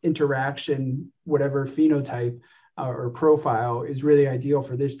of interaction, whatever phenotype or profile is really ideal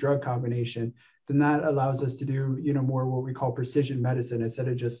for this drug combination, then that allows us to do, more what we call precision medicine instead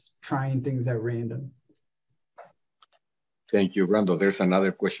of just trying things at random. Thank you, Brando. There's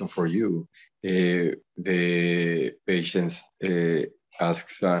another question for you. The patient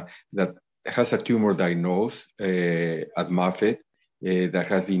asks that has a tumor diagnosed at Moffitt that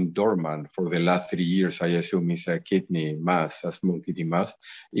has been dormant for the last 3 years. I assume it's a kidney mass, a small kidney mass.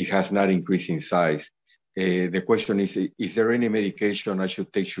 It has not increased in size. The question is there any medication I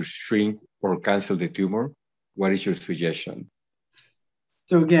should take to shrink or cancel the tumor? What is your suggestion?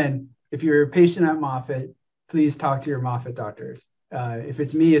 So again, if you're a patient at Moffitt, please talk to your Moffitt doctors. If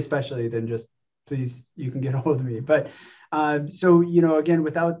it's me especially, then just please, you can get a hold of me. But so, again,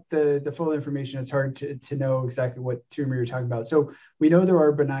 without the full information, it's hard to know exactly what tumor you're talking about. So we know there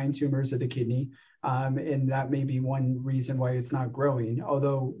are benign tumors of the kidney, and that may be one reason why it's not growing.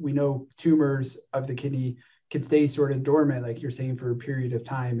 Although we know tumors of the kidney can stay sort of dormant, like you're saying, for a period of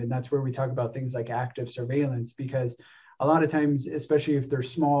time. And that's where we talk about things like active surveillance, because a lot of times, especially if they're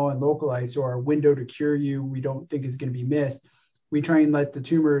small and localized, or our window to cure you, we don't think is going to be missed, we try and let the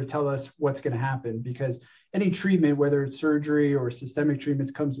tumor tell us what's going to happen, because any treatment, whether it's surgery or systemic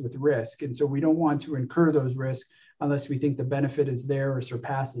treatments, comes with risk. And so we don't want to incur those risks unless we think the benefit is there or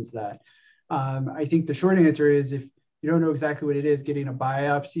surpasses that. I think the short answer is, if you don't know exactly what it is, getting a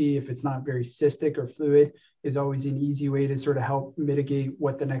biopsy, if it's not very cystic or fluid, is always an easy way to sort of help mitigate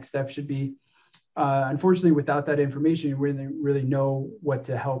what the next step should be. Unfortunately, without that information, we didn't really know what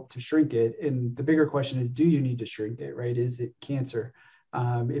to help to shrink it. And the bigger question is, do you need to shrink it, right? Is it cancer?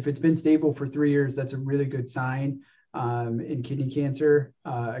 If it's been stable for 3 years, that's a really good sign in kidney cancer.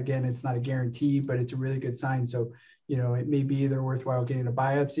 Again, it's not a guarantee, but it's a really good sign. So, it may be either worthwhile getting a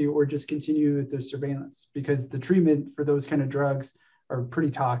biopsy or just continue with the surveillance, because the treatment for those kind of drugs are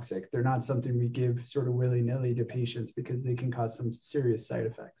pretty toxic. They're not something we give sort of willy-nilly to patients because they can cause some serious side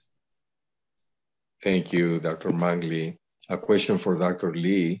effects. Thank you, Dr. Manley. A question for Dr.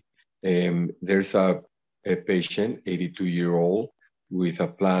 Lee. There's a patient, 82-year-old, with a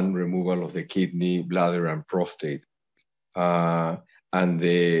planned removal of the kidney, bladder, and prostate. And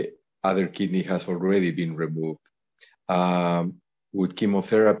the other kidney has already been removed. Would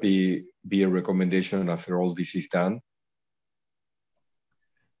chemotherapy be a recommendation after all this is done?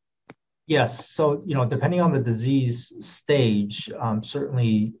 Yes. So, depending on the disease stage,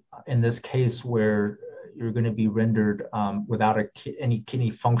 certainly in this case where you're going to be rendered without any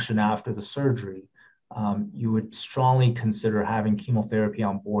kidney function after the surgery, you would strongly consider having chemotherapy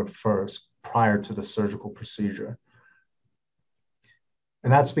on board first prior to the surgical procedure.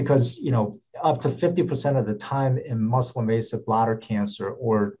 And that's because, up to 50% of the time in muscle invasive bladder cancer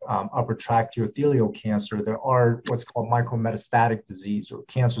or upper tract urothelial cancer, there are what's called micrometastatic disease, or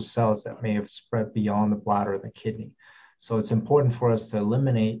cancer cells that may have spread beyond the bladder and the kidney. So it's important for us to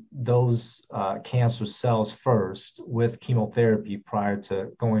eliminate those cancer cells first with chemotherapy prior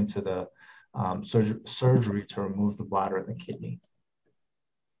to going to the surgery to remove the bladder and the kidney.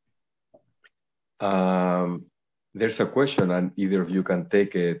 There's a question, and either of you can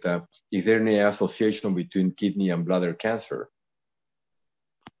take it. Is there any association between kidney and bladder cancer?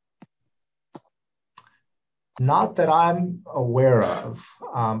 Not that I'm aware of,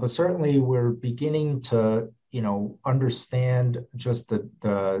 but certainly we're beginning to, understand just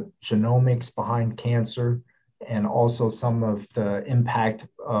the genomics behind cancer, and also some of the impact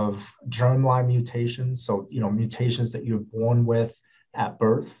of germline mutations. So, mutations that you're born with at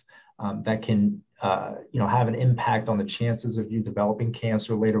birth that can, have an impact on the chances of you developing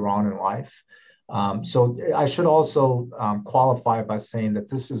cancer later on in life. So I should also qualify by saying that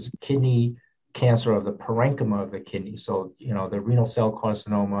this is kidney cancer of the parenchyma of the kidney. So, the renal cell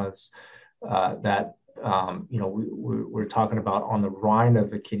carcinomas that, we're talking about on the rind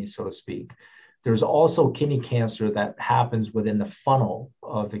of the kidney, so to speak. There's also kidney cancer that happens within the funnel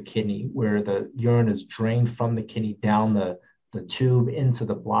of the kidney, where the urine is drained from the kidney down the tube into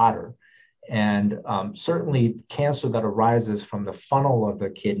the bladder. And certainly cancer that arises from the funnel of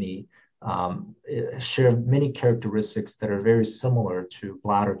the kidney share many characteristics that are very similar to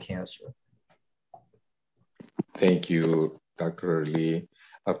bladder cancer. Thank you, Dr. Lee.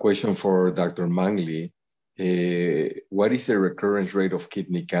 A question for Dr. Manley. What is the recurrence rate of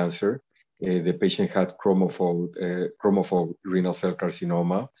kidney cancer? The patient had chromophobe renal cell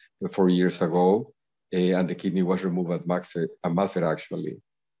carcinoma 4 years ago, and the kidney was removed at Moffitt, actually.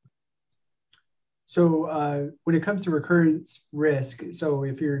 So when it comes to recurrence risk, so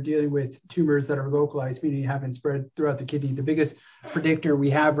if you're dealing with tumors that are localized, meaning haven't spread throughout the kidney, the biggest predictor we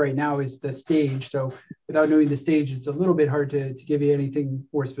have right now is the stage. So without knowing the stage, it's a little bit hard to give you anything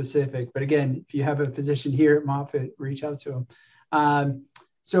more specific. But again, if you have a physician here at Moffitt, reach out to him.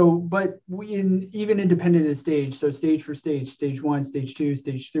 But even independent of stage, so stage for stage 1, stage 2,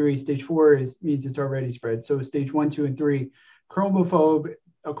 stage 3, stage 4 means it's already spread. So stage 1, 2, and 3, chromophobe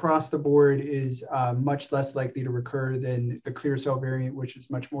across the board is much less likely to recur than the clear cell variant, which is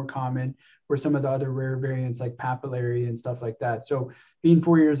much more common, or some of the other rare variants like papillary and stuff like that. So being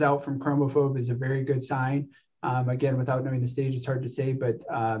 4 years out from chromophobe is a very good sign. Again, without knowing the stage, it's hard to say, but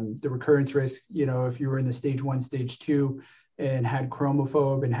the recurrence risk, if you were in the stage 1, stage 2, and had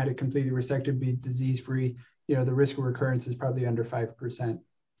chromophobe and had it completely resected, be disease-free, the risk of recurrence is probably under 5%,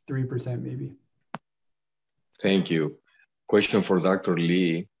 3% maybe. Thank you. Question for Dr.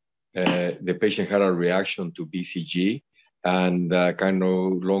 Lee. The patient had a reaction to BCG and can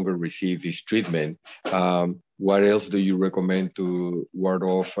no longer receive this treatment. What else do you recommend to ward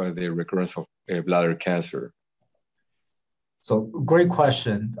off the recurrence of bladder cancer? So great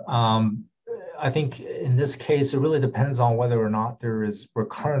question. I think in this case, it really depends on whether or not there is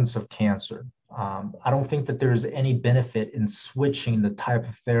recurrence of cancer. I don't think that there's any benefit in switching the type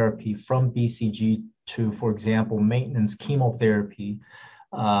of therapy from BCG to, for example, maintenance chemotherapy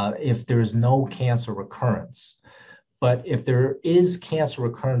if there's no cancer recurrence. But if there is cancer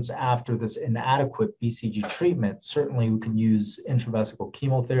recurrence after this inadequate BCG treatment, certainly we can use intravesical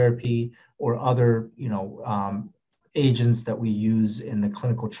chemotherapy or other, agents that we use in the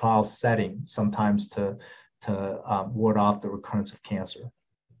clinical trial setting sometimes to ward off the recurrence of cancer.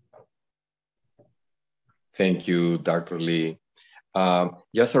 Thank you, Dr. Lee.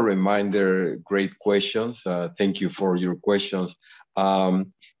 Just a reminder, great questions. Thank you for your questions.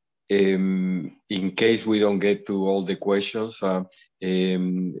 In case we don't get to all the questions,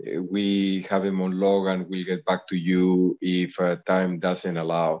 we have them on log and we'll get back to you if time doesn't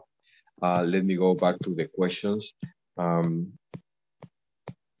allow. Let me go back to the questions. We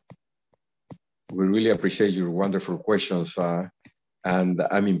really appreciate your wonderful questions. And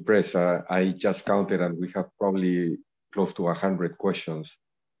I'm impressed. I just counted and we have probably close to 100 questions.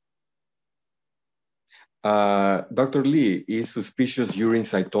 Dr. Lee, is suspicious urine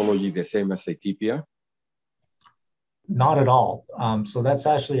cytology the same as atypia? Not at all. So that's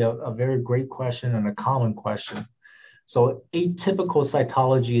actually a very great question and a common question. So atypical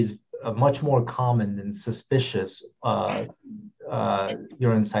cytology is much more common than suspicious urine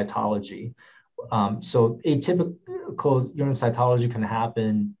cytology. So atypical urine cytology can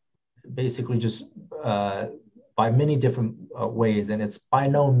happen basically just by many different ways, and it's by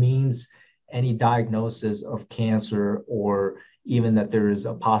no means any diagnosis of cancer or even that there is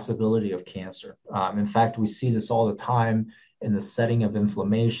a possibility of cancer. In fact, we see this all the time in the setting of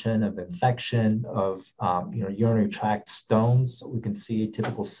inflammation, of infection, of urinary tract stones. We can see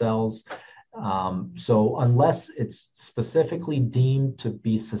atypical cells. So unless it's specifically deemed to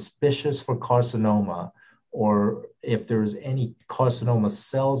be suspicious for carcinoma, or if there's any carcinoma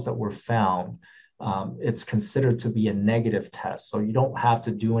cells that were found, it's considered to be a negative test. So you don't have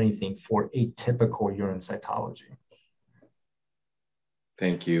to do anything for atypical urine cytology.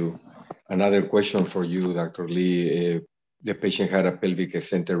 Thank you. Another question for you, Dr. Lee. The patient had a pelvic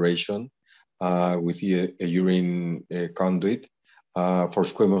exenteration with a urine conduit for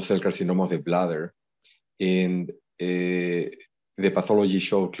squamous cell carcinoma of the bladder. And the pathology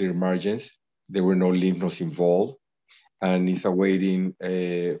showed clear margins. There were no lymph nodes involved, and is awaiting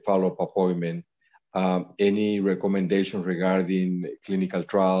a follow-up appointment. Any recommendation regarding clinical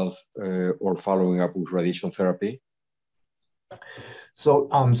trials or following up with radiation therapy? So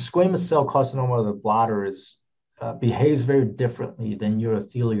squamous cell carcinoma of the bladder behaves very differently than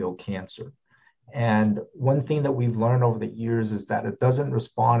urothelial cancer. And one thing that we've learned over the years is that it doesn't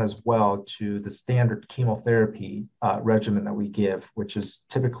respond as well to the standard chemotherapy regimen that we give, which is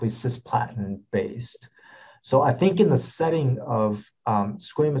typically cisplatin based. So I think in the setting of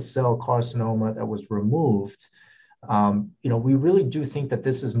squamous cell carcinoma that was removed, we really do think that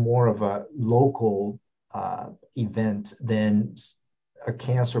this is more of a local event than a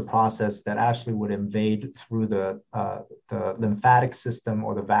cancer process that actually would invade through the lymphatic system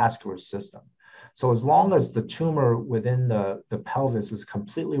or the vascular system. So as long as the tumor within the pelvis is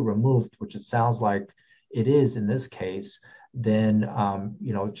completely removed, which it sounds like it is in this case, then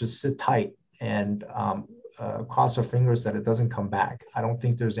just sit tight and cross our fingers that it doesn't come back. I don't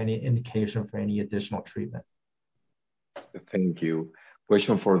think there's any indication for any additional treatment. Thank you.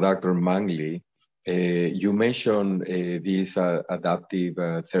 Question for Dr. Manley. You mentioned this adaptive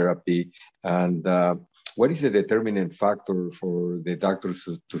therapy, and what is the determining factor for the doctors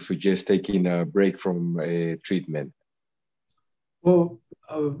to suggest taking a break from treatment? Well,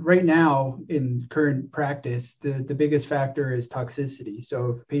 right now in current practice, the biggest factor is toxicity.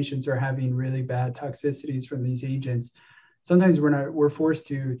 So if patients are having really bad toxicities from these agents, sometimes we're forced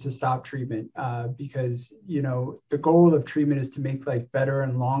to stop treatment because the goal of treatment is to make life better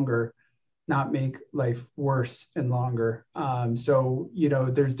and longer, not make life worse and longer. So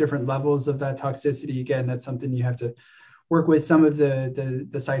there's different levels of that toxicity. Again, that's something you have to work with. Some of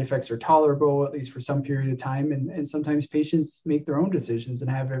the side effects are tolerable, at least for some period of time, and sometimes patients make their own decisions and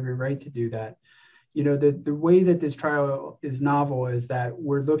have every right to do that. The way that this trial is novel is that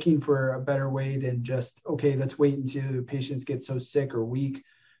we're looking for a better way than just, okay, let's wait until patients get so sick or weak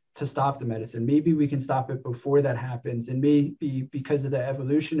to stop the medicine. Maybe we can stop it before that happens. And maybe because of the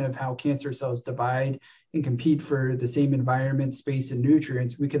evolution of how cancer cells divide and compete for the same environment, space, and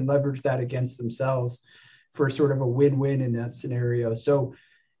nutrients, we can leverage that against themselves for sort of a win-win in that scenario. So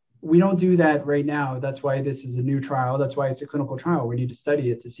we don't do that right now. That's why this is a new trial. That's why it's a clinical trial. We need to study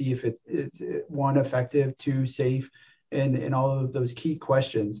it to see if it's one, effective, two, safe, and all of those key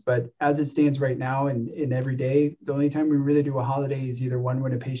questions. But as it stands right now and in every day, the only time we really do a holiday is either one,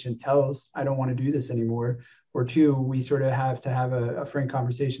 when a patient tells, I don't want to do this anymore, or two, we sort of have to have a frank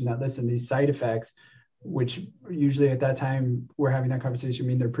conversation that, listen, these side effects, which usually at that time we're having that conversation,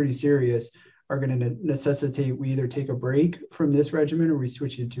 mean they're pretty serious, are going to necessitate we either take a break from this regimen or we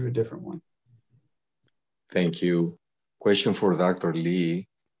switch it to a different one. Thank you. Question for Dr. Lee.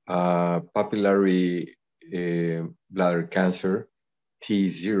 Papillary bladder cancer,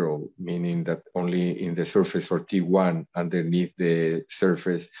 T0, meaning that only in the surface, or T1 underneath the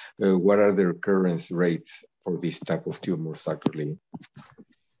surface. What are the recurrence rates for this type of tumors, Dr. Lee?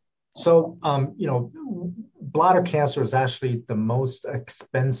 So, bladder cancer is actually the most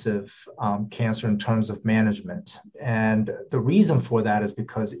expensive cancer in terms of management. And the reason for that is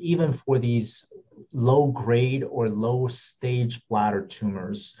because even for these low grade or low stage bladder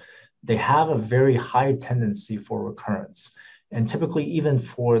tumors, they have a very high tendency for recurrence. And typically, even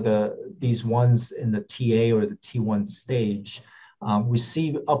for these ones in the TA or the T1 stage, we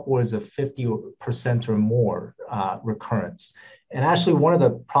see upwards of 50% or more recurrence. And actually, one of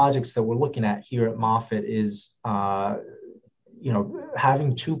the projects that we're looking at here at Moffitt is,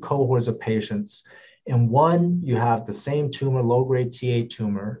 having two cohorts of patients. In one, you have the same tumor, low-grade TA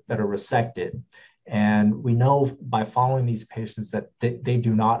tumor, that are resected. And we know by following these patients that they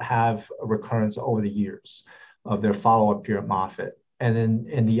do not have a recurrence over the years of their follow-up here at Moffitt. And then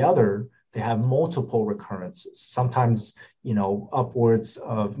in the other, they have multiple recurrences, sometimes, upwards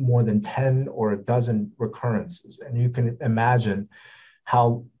of more than 10 or a dozen recurrences. And you can imagine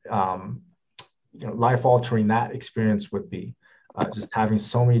how, life-altering that experience would be, just having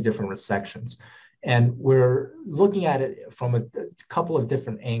so many different resections. And we're looking at it from a couple of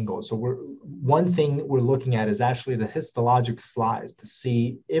different angles. So one thing we're looking at is actually the histologic slides to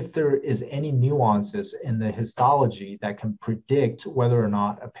see if there is any nuances in the histology that can predict whether or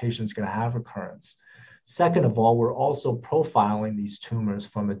not a patient's going to have recurrence. Second of all, we're also profiling these tumors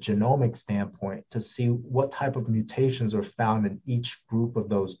from a genomic standpoint to see what type of mutations are found in each group of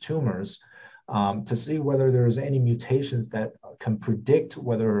those tumors, to see whether there's any mutations that can predict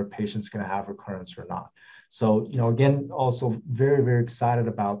whether a patient's going to have recurrence or not. So, again, also very, very excited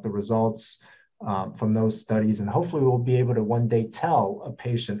about the results from those studies. And hopefully we'll be able to one day tell a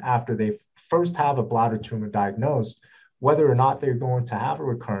patient after they first have a bladder tumor diagnosed, whether or not they're going to have a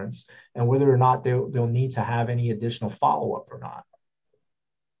recurrence and whether or not they'll need to have any additional follow-up or not.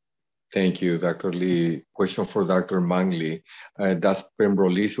 Thank you, Dr. Lee. Question for Dr. Manley. Does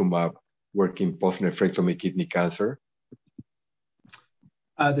pembrolizumab work in post-nephrectomy kidney cancer?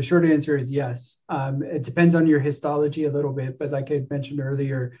 The short answer is yes. It depends on your histology a little bit, but like I mentioned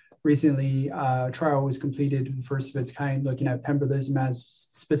earlier, recently a trial was completed, the first of its kind, looking at pembrolizumab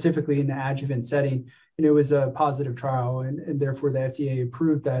specifically in the adjuvant setting, and it was a positive trial, and therefore the FDA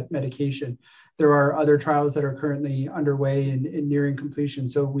approved that medication. There are other trials that are currently underway and nearing completion,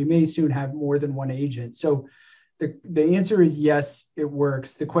 so we may soon have more than one agent. So the answer is yes, it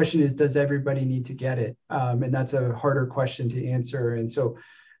works. The question is, does everybody need to get it? And that's a harder question to answer. And so,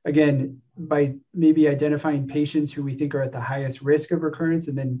 again, by maybe identifying patients who we think are at the highest risk of recurrence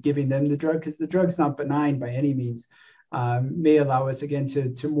and then giving them the drug, because the drug's not benign by any means, may allow us, again,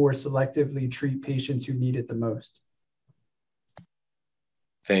 to more selectively treat patients who need it the most.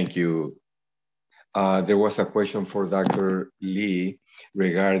 Thank you. There was a question for Dr. Lee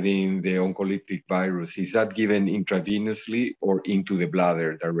regarding the oncolytic virus. Is that given intravenously or into the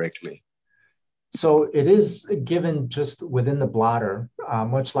bladder directly? So it is given just within the bladder,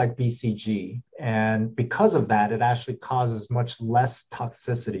 much like BCG. And because of that, it actually causes much less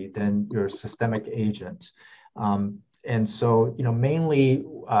toxicity than your systemic agent. And so, mainly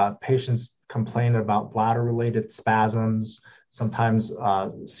patients complain about bladder-related spasms, sometimes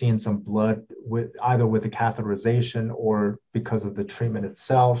seeing some blood either with the catheterization or because of the treatment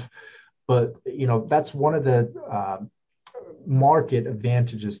itself. But, that's one of the market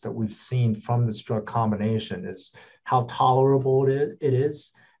advantages that we've seen from this drug combination is how tolerable it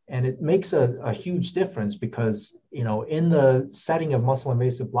is. And it makes a huge difference because, in the setting of muscle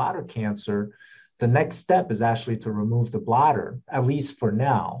invasive bladder cancer, the next step is actually to remove the bladder, at least for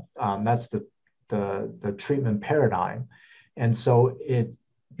now. That's the treatment paradigm. And so it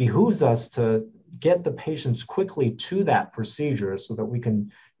behooves us to get the patients quickly to that procedure so that we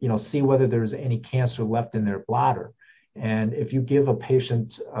can, see whether there's any cancer left in their bladder. And if you give a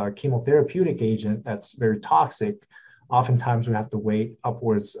patient a chemotherapeutic agent that's very toxic, oftentimes we have to wait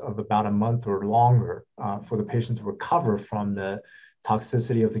upwards of about a month or longer for the patient to recover from the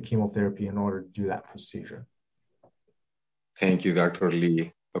toxicity of the chemotherapy in order to do that procedure. Thank you, Dr.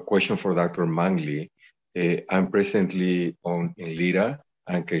 Lee. A question for Dr. Manley. I'm presently on Inlira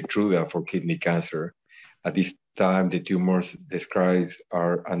and Keytruda for kidney cancer. At this time, the tumors described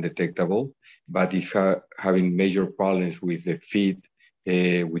are undetectable, but is having major problems with the feet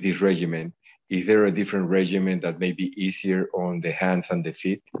with this regimen. Is there a different regimen that may be easier on the hands and the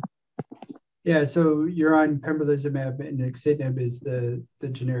feet? Yeah, so you're on pembrolizumab, and axitinib is the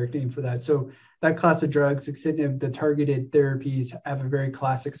generic name for that. So that class of drugs, axitinib, the targeted therapies have a very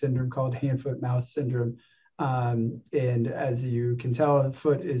classic syndrome called hand-foot-mouth syndrome. And as you can tell, the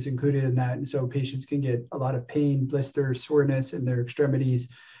foot is included in that. And so patients can get a lot of pain, blisters, soreness in their extremities.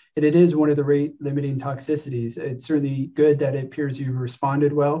 And it is one of the rate-limiting toxicities. It's certainly good that it appears you've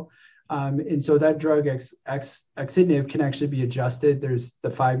responded well. And so that drug, axitinib, can actually be adjusted. There's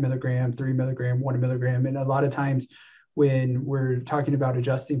the 5 milligram, 3 milligram, 1 milligram. And a lot of times when we're talking about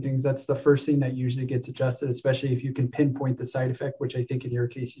adjusting things, that's the first thing that usually gets adjusted, especially if you can pinpoint the side effect, which I think in your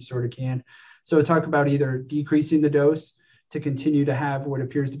case you sort of can. So talk about either decreasing the dose to continue to have what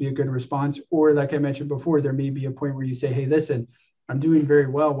appears to be a good response, or like I mentioned before, there may be a point where you say, hey, listen, I'm doing very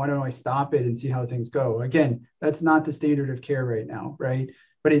well. Why don't I stop it and see how things go? Again, that's not the standard of care right now, right?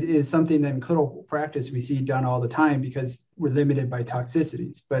 But it is something that in clinical practice we see done all the time because we're limited by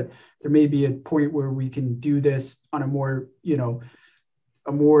toxicities. But there may be a point where we can do this on a more,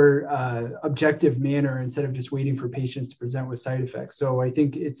 objective manner instead of just waiting for patients to present with side effects. So I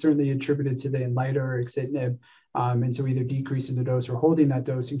think it's certainly attributed to the Inlira or axitinib. And so either decreasing the dose or holding that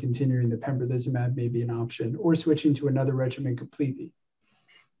dose and continuing the pembrolizumab may be an option, or switching to another regimen completely.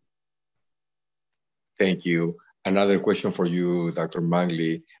 Thank you. Another question for you, Dr.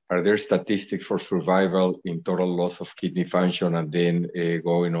 Manley. Are there statistics for survival in total loss of kidney function and then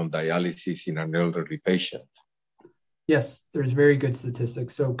going on dialysis in an elderly patient? Yes, there's very good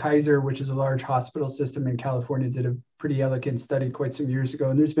statistics. So Kaiser, which is a large hospital system in California, did a pretty elegant study quite some years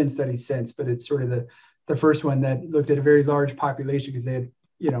ago. And there's been studies since, but it's sort of the first one that looked at a very large population because they had,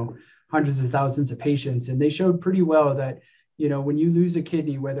 hundreds of thousands of patients. And they showed pretty well that when you lose a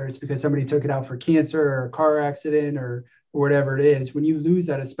kidney, whether it's because somebody took it out for cancer or a car accident or whatever it is, when you lose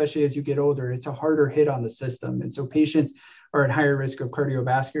that, especially as you get older, it's a harder hit on the system. And so patients are at higher risk of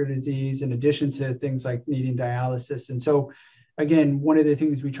cardiovascular disease in addition to things like needing dialysis. And so, again, one of the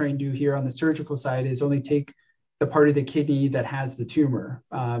things we try and do here on the surgical side is only take the part of the kidney that has the tumor.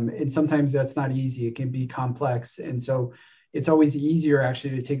 And sometimes that's not easy. It can be complex. And so it's always easier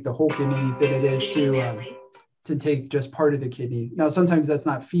actually to take the whole kidney than it is to take just part of the kidney. Now, sometimes that's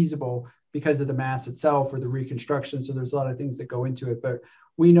not feasible because of the mass itself or the reconstruction. So there's a lot of things that go into it. But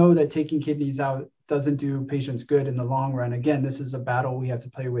we know that taking kidneys out doesn't do patients good in the long run. Again, this is a battle we have to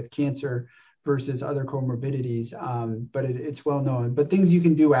play with cancer versus other comorbidities, but it's well known. But things you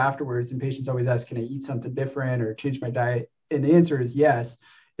can do afterwards, and patients always ask, can I eat something different or change my diet? And the answer is yes,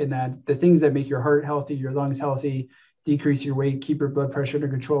 in that the things that make your heart healthy, your lungs healthy, decrease your weight, keep your blood pressure under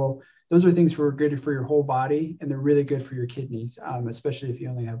control, those are things that are good for your whole body, and they're really good for your kidneys, especially if you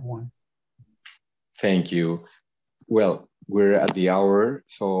only have one. Thank you. Well, we're at the hour,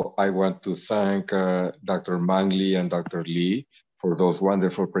 so I want to thank Dr. Manley and Dr. Lee for those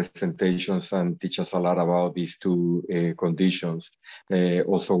wonderful presentations and teach us a lot about these two conditions.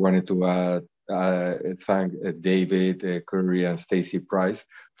 Also wanted to thank David Curry and Stacy Price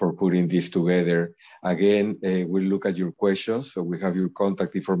for putting this together. Again, we'll look at your questions, so we have your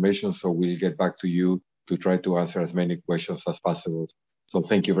contact information, so we'll get back to you to try to answer as many questions as possible. So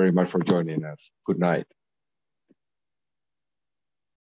thank you very much for joining us. Good night.